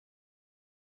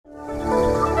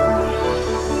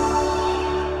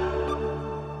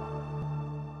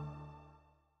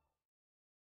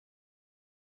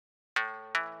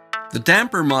The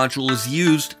damper module is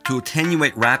used to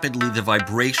attenuate rapidly the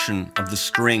vibration of the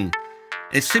string.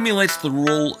 It simulates the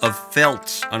role of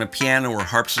felts on a piano or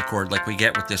harpsichord like we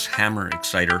get with this hammer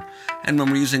exciter. And when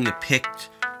we're using the picked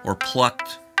or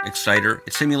plucked exciter,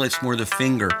 it simulates more the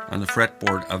finger on the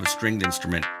fretboard of a stringed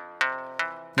instrument.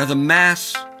 Now the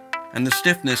mass and the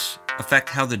stiffness affect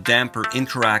how the damper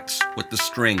interacts with the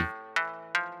string.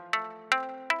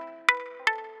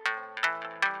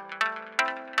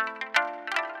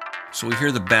 So we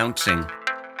hear the bouncing.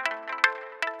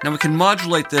 Now we can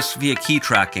modulate this via key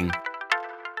tracking.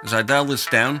 As I dial this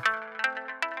down,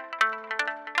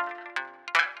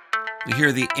 we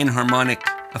hear the inharmonic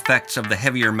effects of the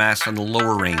heavier mass on the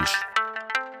lower range.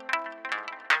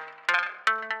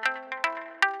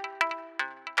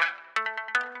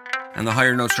 And the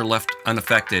higher notes are left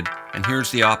unaffected. And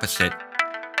here's the opposite,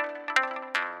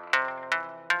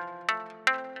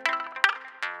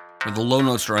 where the low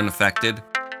notes are unaffected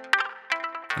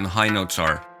and the high notes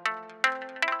are.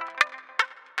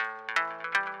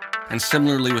 And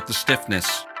similarly with the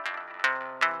stiffness.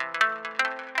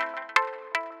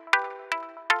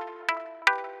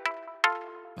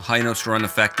 The high notes are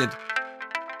unaffected,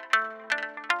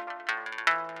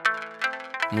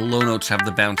 and the low notes have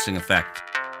the bouncing effect.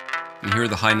 And here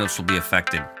the high notes will be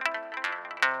affected.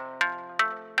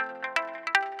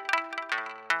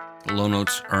 The low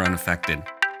notes are unaffected.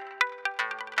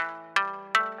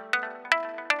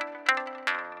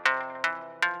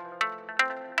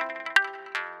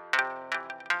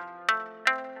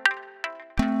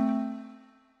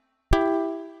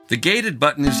 The gated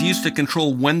button is used to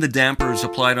control when the damper is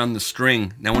applied on the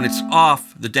string. Now when it's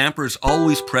off, the damper is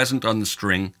always present on the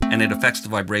string and it affects the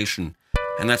vibration.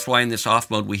 And that's why in this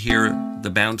off mode we hear the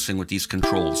bouncing with these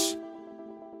controls.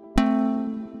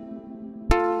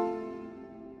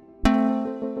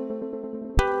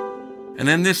 And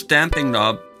then this damping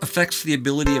knob affects the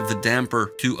ability of the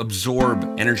damper to absorb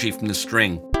energy from the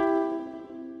string.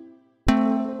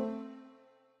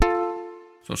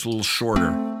 So it's a little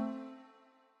shorter.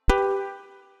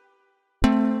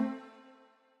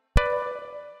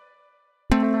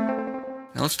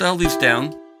 Now let's dial these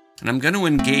down, and I'm going to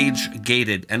engage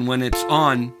gated, and when it's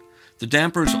on, the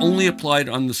damper is only applied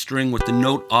on the string with the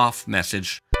note off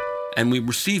message, and we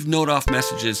receive note off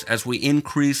messages as we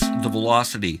increase the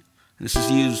velocity. And this is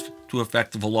used to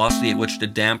affect the velocity at which the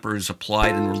damper is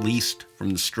applied and released from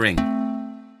the string.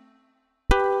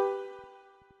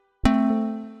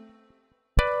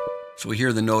 So we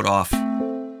hear the note off,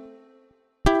 and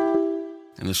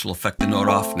this will affect the note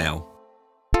off now.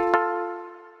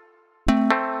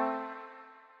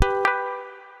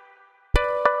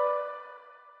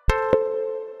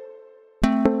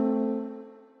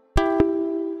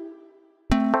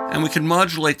 And we can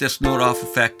modulate this note off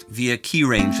effect via key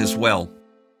range as well.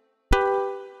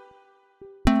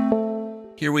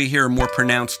 Here we hear a more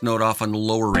pronounced note off on the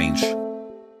lower range.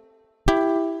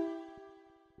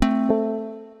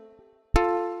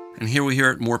 And here we hear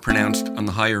it more pronounced on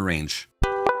the higher range.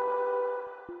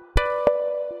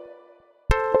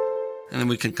 And then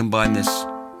we can combine this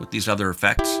with these other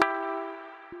effects.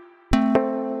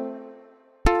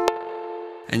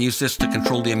 And use this to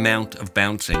control the amount of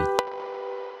bouncing.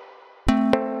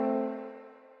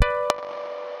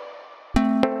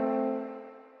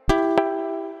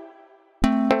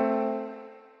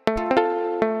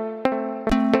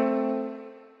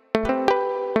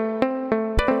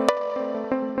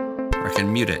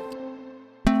 And mute it.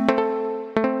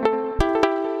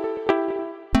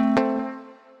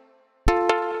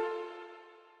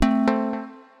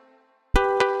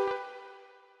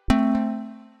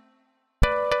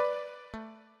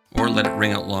 Or let it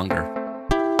ring out longer.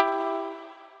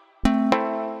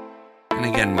 And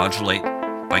again, modulate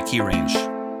by key range.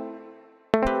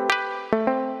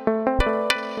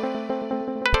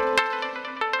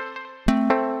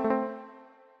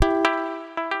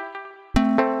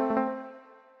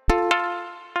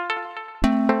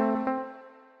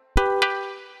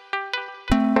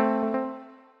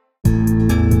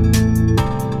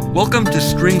 Welcome to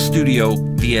String Studio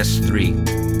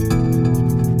VS-3.